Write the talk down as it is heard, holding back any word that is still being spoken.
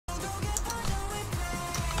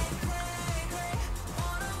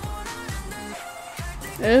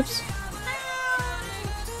Oops.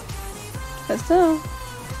 Let's go.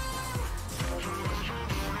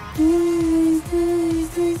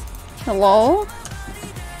 Hello?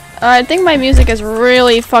 I think my music is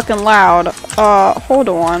really fucking loud. Hold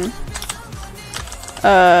on.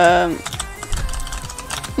 Am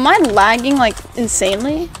I lagging like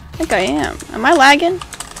insanely? I think I am. Am I lagging?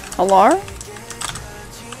 Hello?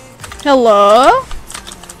 Hello?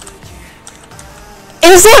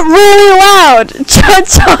 Is it really loud?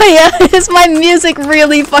 Joya, is my music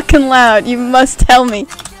really fucking loud? You must tell me.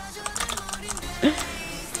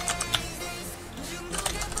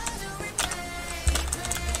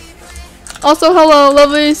 Also, hello,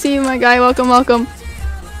 lovely to see you, my guy. Welcome, welcome.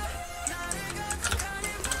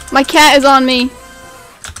 My cat is on me.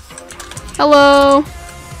 Hello.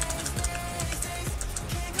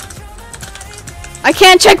 I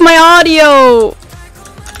can't check my audio.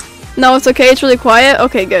 No, it's okay. It's really quiet.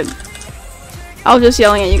 Okay, good. I was just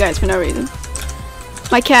yelling at you guys for no reason.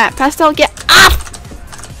 My cat, Pastel, get up.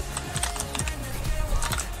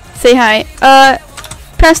 Say hi.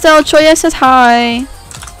 Pastel, Choya says hi.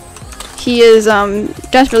 He is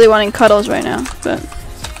desperately wanting cuddles right now, but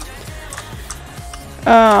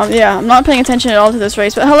yeah, I'm not paying attention at all to this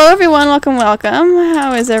race. But hello everyone, welcome, welcome.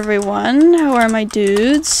 How is everyone? How are my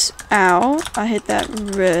dudes? Ow, I hit that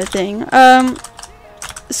thing.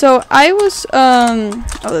 So I was oh,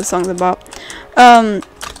 this song's a bop. I'm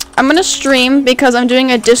gonna stream because I'm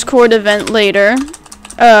doing a Discord event later.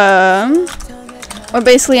 Or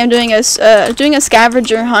basically I'm doing a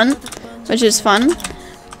scavenger hunt, which is fun.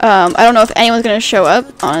 I don't know if anyone's gonna show up,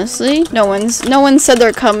 honestly. No one said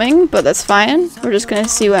they're coming, but that's fine. We're just gonna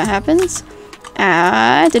see what happens.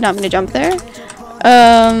 I did not mean to jump there.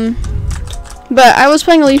 But I was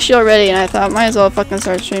playing Alicia already, and I thought, might as well fucking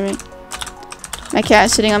start streaming. My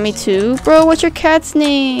cat's sitting on me too. Bro, what's your cat's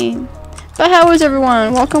name? But how is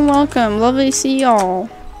everyone? Welcome, welcome. Lovely to see y'all.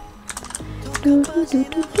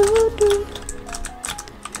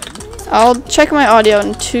 I'll check my audio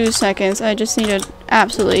in 2 seconds. I just need to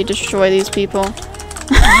absolutely destroy these people.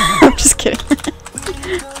 I'm just kidding.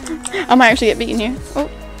 I might actually get beaten here. Oh,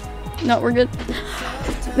 no, we're good.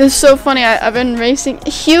 This is so funny. I've been racing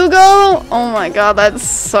Hugo. Oh my god, that's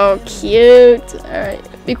so cute. All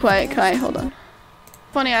right, be quiet, Kai. Hold on.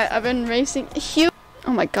 Funny. I've been racing Hugo.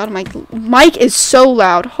 Oh my god, my mic is so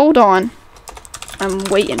loud. Hold on. I'm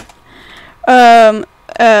waiting. What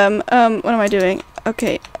am I doing?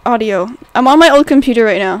 Okay, audio. I'm on my old computer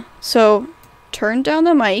right now, so turn down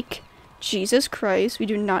the mic. Jesus Christ, we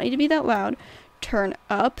do not need to be that loud. Turn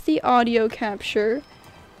up the audio capture.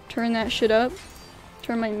 Turn that shit up.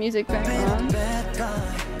 Turn my music back on.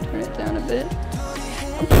 Turn it down a bit.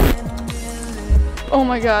 Oh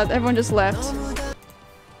my god, everyone just left.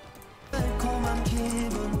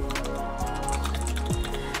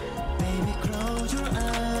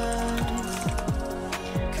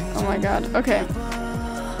 Oh my god, okay.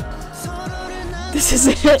 This is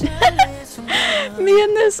it. Me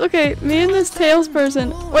and this Tails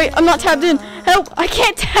person. Wait, I'm not tapped in. Help! I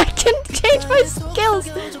can't change my skills.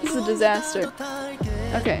 This is a disaster.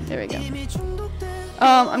 Okay, there we go.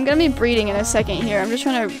 I'm gonna be breeding in a second here. I'm just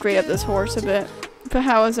trying to grade up this horse a bit. But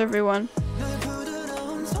how is everyone?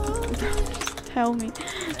 Just tell me.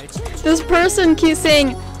 This person keeps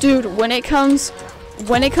saying, dude, when it comes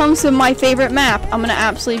to my favorite map, I'm gonna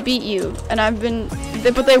absolutely beat you. And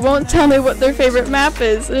but they won't tell me what their favorite map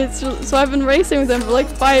is. So I've been racing with them for like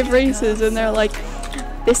 5 races, and they're like,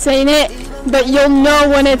 this ain't it, but you'll know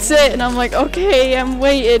when it's it. And I'm like, okay, I'm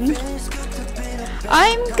waiting.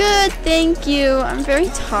 I'm good, thank you. I'm very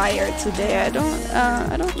tired today. I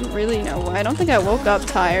don't really know why. I don't think I woke up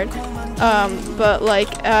tired. But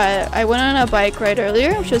like, I went on a bike ride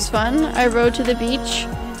earlier, which was fun. I rode to the beach.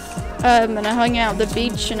 And I hung out at the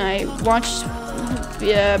beach and I watched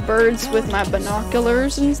birds with my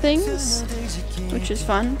binoculars and things, which is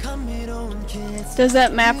fun. Does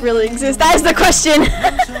that map really exist? That is the question!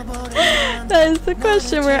 That is the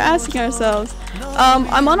question we're asking ourselves.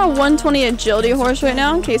 I'm on a 120 agility horse right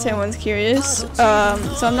now, in case anyone's curious. So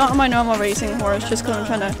I'm not on my normal racing horse, just because I'm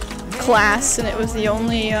trying to class, and it was the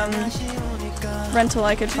only rental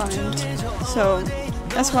I could find. So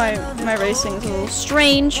that's why my racing is a little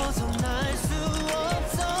strange.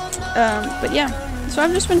 But yeah, so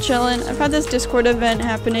I've just been chilling. I've had this Discord event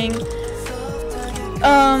happening.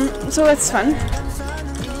 So that's fun.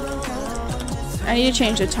 I need to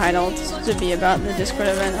change the title to be about the Discord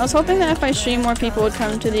event. I was hoping that if I stream, more people would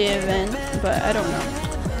come to the event, but I don't know.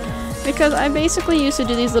 Because I basically used to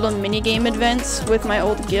do these little mini-game events with my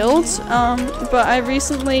old guilds, but I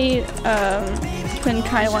recently, couldn't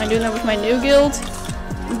kind of want to do them with my new guild.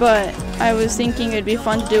 but I was thinking it'd be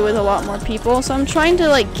fun to do with a lot more people. So I'm trying to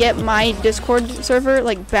like get my Discord server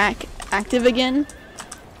like back active again.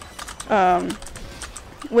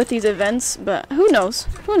 With these events, but who knows?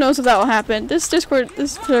 Who knows if that will happen? This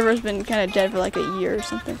server's been kind of dead for like a year or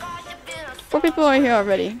something. 4 people are here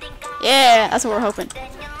already. Yeah, that's what we're hoping.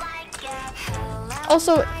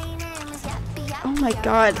 Also, oh my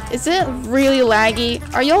god, is it really laggy?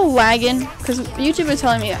 Are y'all lagging? Because YouTube is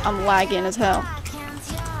telling me I'm lagging as hell.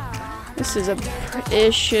 This is a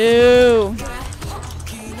issue.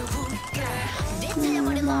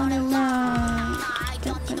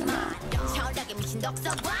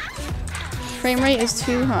 Frame rate is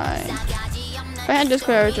too high. If I had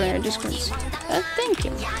Discord, I would join your Discord. Thank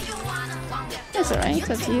you. That's alright,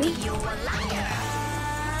 that's you.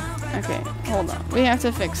 Okay, hold on. We have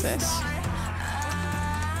to fix this.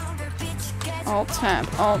 Alt tab,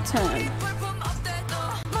 Alt tab.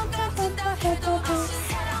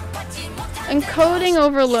 Encoding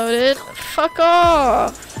overloaded? Fuck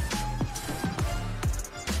off!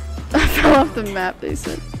 I fell off the map, they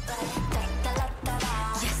said.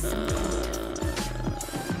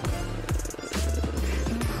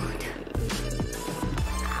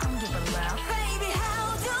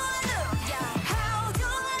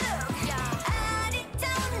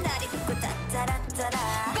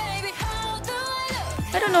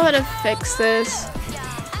 I don't know how to fix this.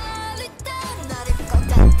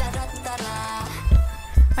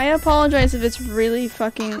 I apologize if it's really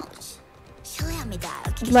fucking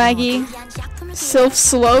laggy.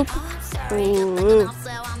 Self-slope. Ooh.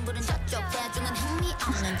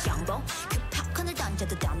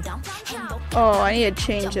 Oh, I need to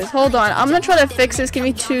change this. Hold on. I'm gonna try to fix this. Give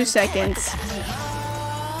me 2 seconds.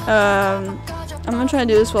 I'm gonna try to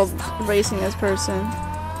do this while racing this person.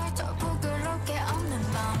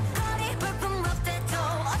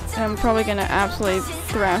 I'm probably gonna absolutely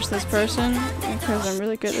thrash this person because I'm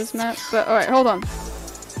really good at this map. But alright, hold on.